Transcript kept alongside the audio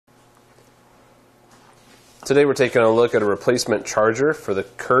Today we're taking a look at a replacement charger for the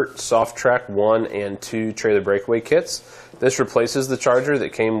CURT Soft-Trac 1 and 2 trailer breakaway kits. This replaces the charger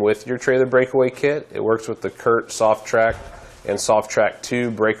that came with your trailer breakaway kit. It works with the CURT Soft-Trac and Soft-Trac 2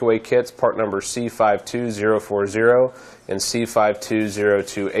 breakaway kits, part number C52040 and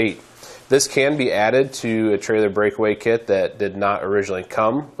C52028. This can be added to a trailer breakaway kit that did not originally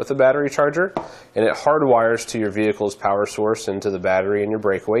come with a battery charger, and it hardwires to your vehicle's power source into the battery in your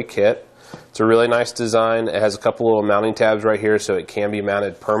breakaway kit. It's a really nice design. It has a couple little mounting tabs right here so it can be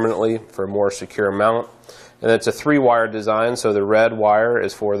mounted permanently for a more secure mount. And it's a 3-wire design, so the red wire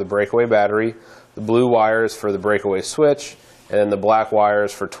is for the breakaway battery, the blue wire is for the breakaway switch, and then the black wire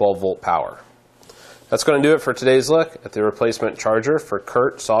is for 12-volt power. That's going to do it for today's look at the replacement charger for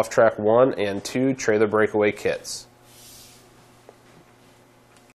CURT Soft-Trac 1 and 2 trailer breakaway kits.